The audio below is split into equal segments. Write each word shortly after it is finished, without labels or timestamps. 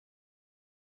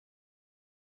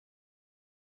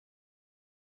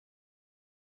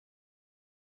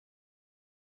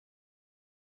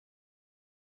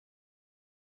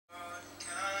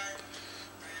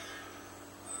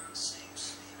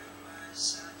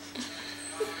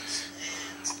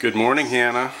Good morning,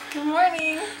 Hannah. Good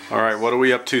morning. All right, what are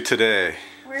we up to today?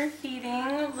 We're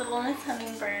feeding little Miss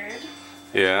Hummingbird.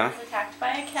 Yeah? She was attacked by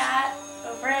a cat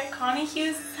over at Connie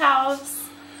Hughes' house,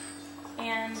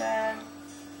 and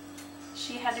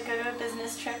she had to go to a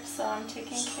business trip, so I'm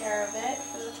taking care of it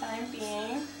for the time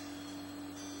being.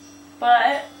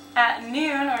 But at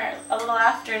noon, or a little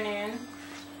after noon,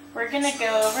 we're going to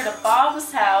go over to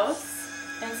Bob's house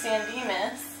in San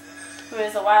Dimas, who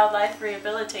is a wildlife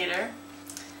rehabilitator,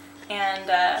 and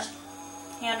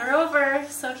hand her over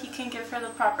so he can give her the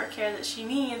proper care that she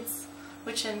needs,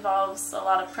 which involves a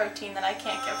lot of protein that I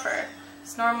can't give her.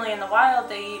 Because normally in the wild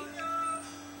they eat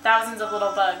thousands of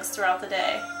little bugs throughout the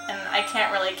day, and I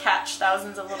can't really catch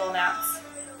thousands of little gnats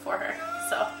for her.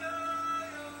 So,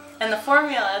 and the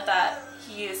formula that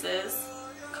he uses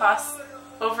costs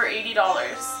over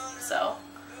 $80, so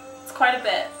it's quite a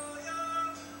bit.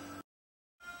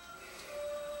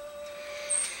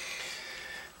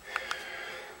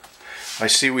 I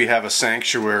see we have a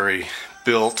sanctuary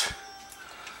built.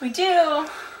 We do.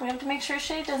 We have to make sure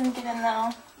Shay doesn't get in though.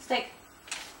 Stay.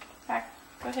 Back.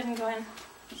 Go ahead and go in.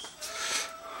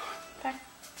 Back.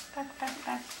 Back, back,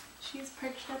 back. She's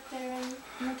perched up there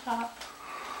in the top.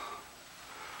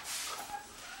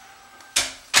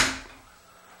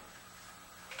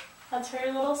 That's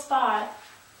her little spot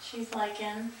she's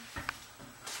liking.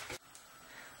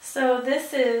 So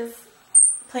this is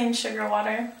plain sugar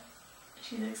water.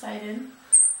 She's excited.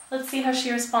 Let's see how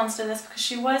she responds to this, because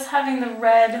she was having the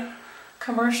red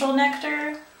commercial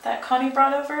nectar that Connie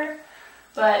brought over,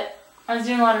 but I was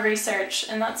doing a lot of research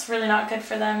and that's really not good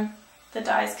for them. The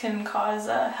dyes can cause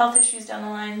health issues down the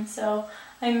line, so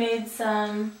I made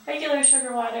some regular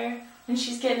sugar water and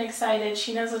she's getting excited.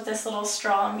 She knows what this little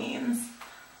straw means.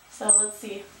 So let's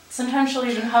see. Sometimes she'll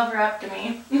even hover up to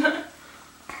me. Come here.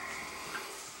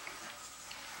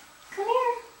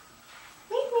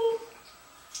 Meet me.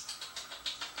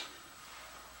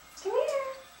 Come here.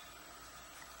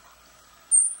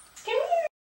 Come here.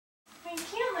 You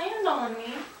can't land on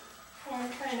me when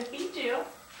I'm trying to feed you.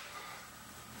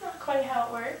 Not quite how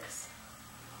it works.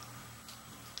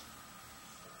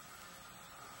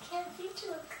 Can't feed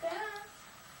you like that.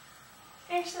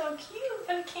 You're so cute,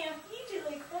 but I can't feed you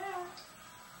like that.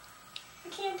 I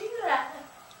can't do that.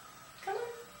 Come on,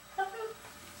 hop up.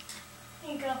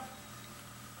 There you go.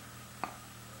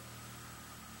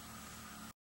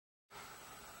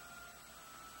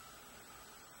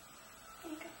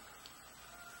 There you go.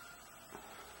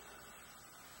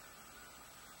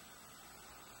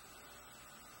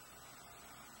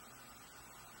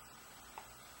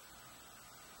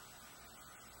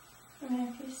 And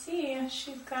if you see,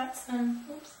 she's got some,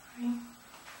 oops, sorry.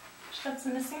 She's got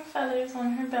some missing feathers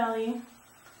on her belly,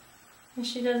 and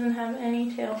she doesn't have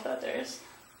any tail feathers.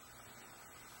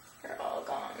 They're all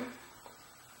gone.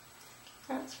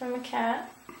 That's from a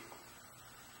cat.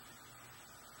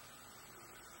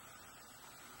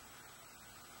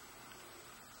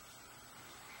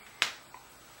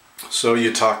 So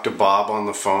you talked to Bob on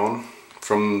the phone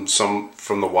from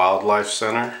the wildlife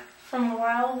center? From the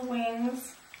Wild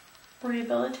Wings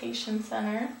Rehabilitation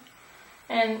Center,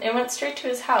 and it went straight to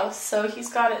his house, so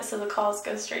he's got it so the calls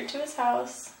go straight to his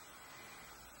house.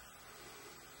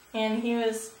 And he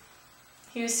was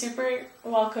super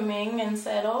welcoming and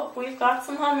said, "Oh, we've got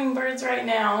some hummingbirds right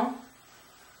now,"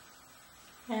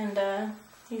 and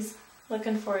he's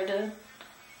looking forward to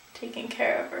taking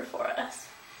care of her for us.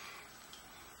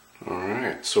 All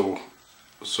right, so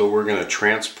we're gonna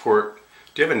transport.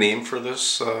 Do you have a name for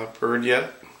this bird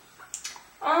yet?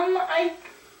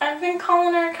 I've been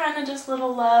calling her kind of just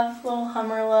Little Love, Little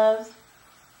Hummer Love.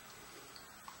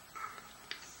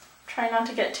 Try not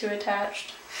to get too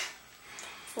attached.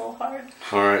 It's a little hard.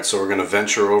 All right, so we're gonna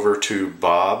venture over to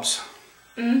Bob's.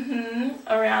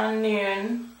 Around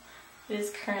noon. It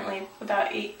is currently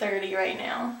about 8:30 right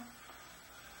now.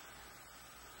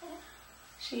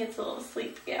 She gets a little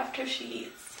sleepy after she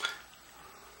eats.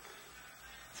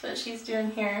 That's what she's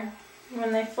doing here.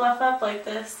 When they fluff up like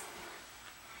this,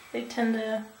 they tend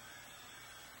to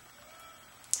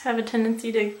have a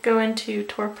tendency to go into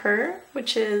torpor,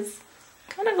 which is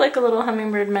kind of like a little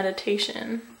hummingbird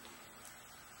meditation,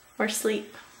 or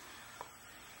sleep.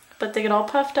 But they get all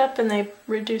puffed up and they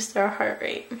reduce their heart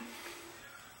rate.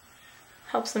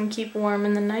 Helps them keep warm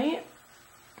in the night.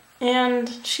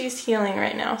 And she's healing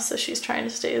right now, so she's trying to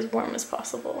stay as warm as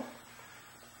possible.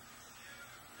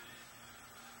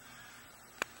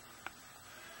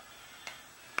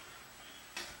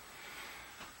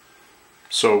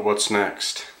 So what's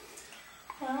next?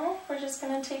 Well, we're just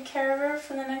going to take care of her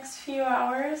for the next few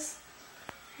hours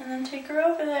and then take her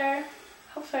over there.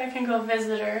 Hopefully I can go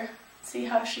visit her, see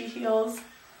how she heals.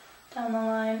 down the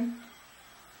line.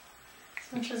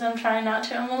 As much as I'm trying not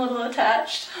to, I'm a little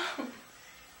attached.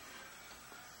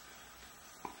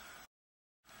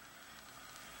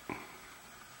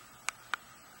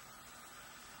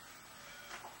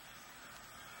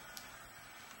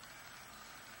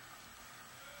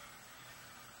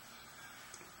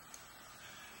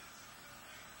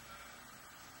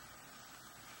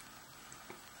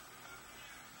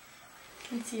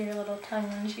 You can see her little tongue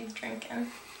when she's drinking.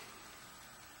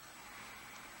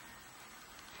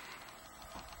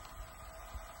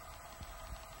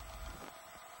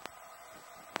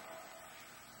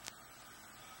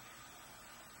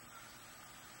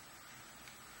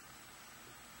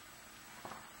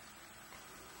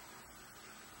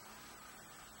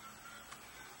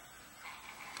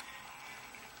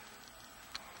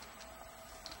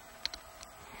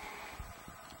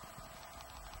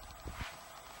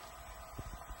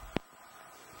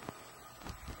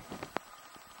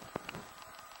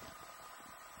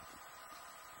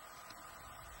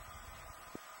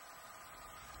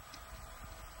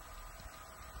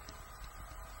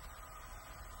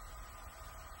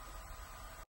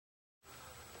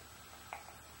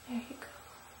 There you go.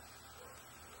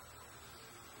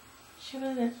 She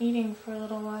wasn't eating for a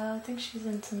little while. I think she's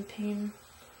in some pain.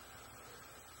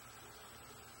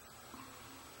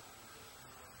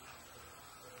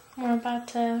 We're about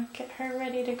to get her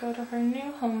ready to go to her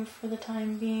new home for the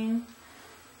time being,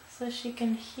 so she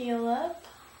can heal up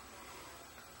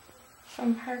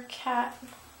from her cat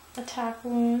attack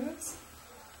wounds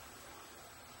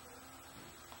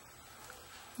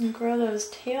and grow those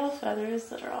tail feathers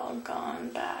that are all gone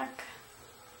back.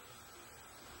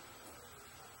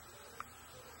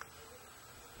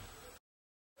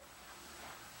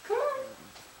 Come on.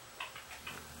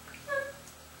 Come on.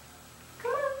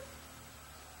 Come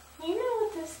on. You know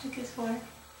what this stick is for. There you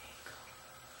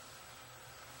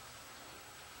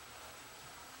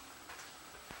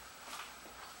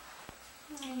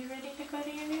go. Are you ready to go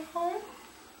to your new home?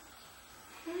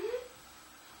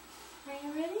 Are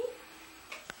you ready?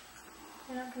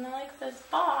 You're not gonna like this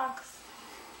box.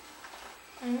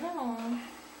 I know.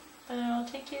 But it'll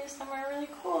take you somewhere really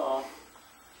cool.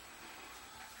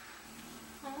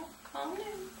 Oh, calm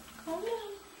down. Calm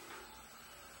down.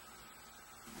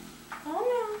 Calm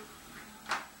down.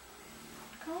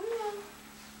 Calm down.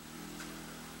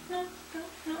 No, no,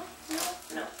 no, no,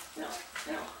 no, no,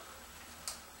 no.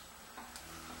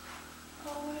 Oh,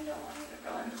 I don't want you to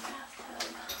go in the bathtub.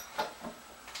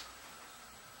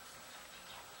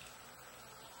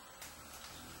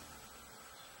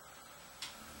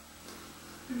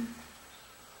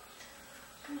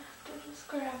 I'm gonna have to just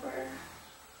grab her.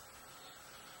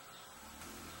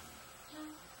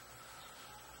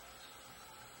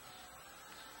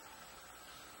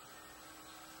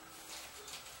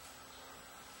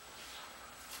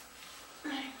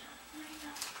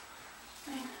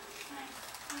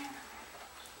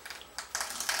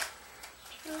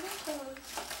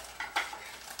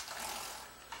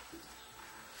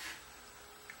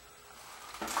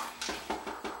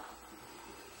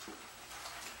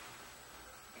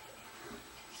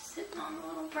 Sitting on a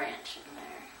little branch in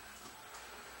there.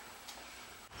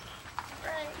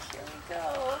 Right, here we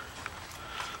go.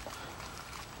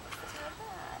 Let's do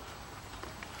that.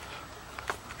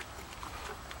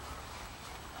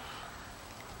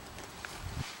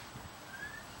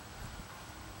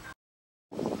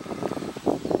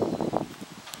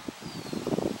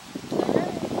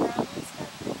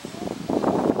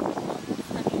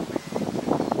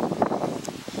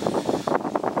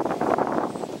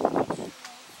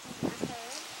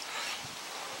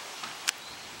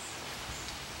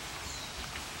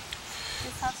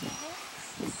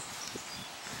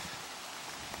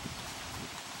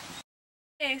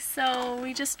 Okay, so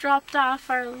we just dropped off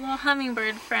our little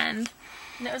hummingbird friend,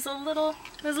 and it was a little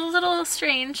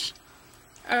strange,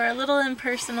 or a little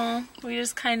impersonal. We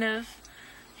just kind of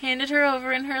handed her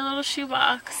over in her little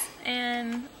shoebox,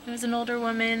 and it was an older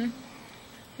woman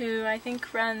who I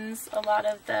think runs a lot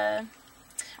of the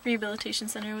rehabilitation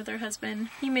center with her husband.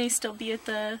 He may still be at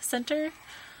the center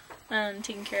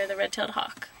taking care of the red-tailed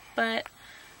hawk, but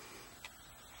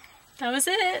that was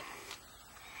it.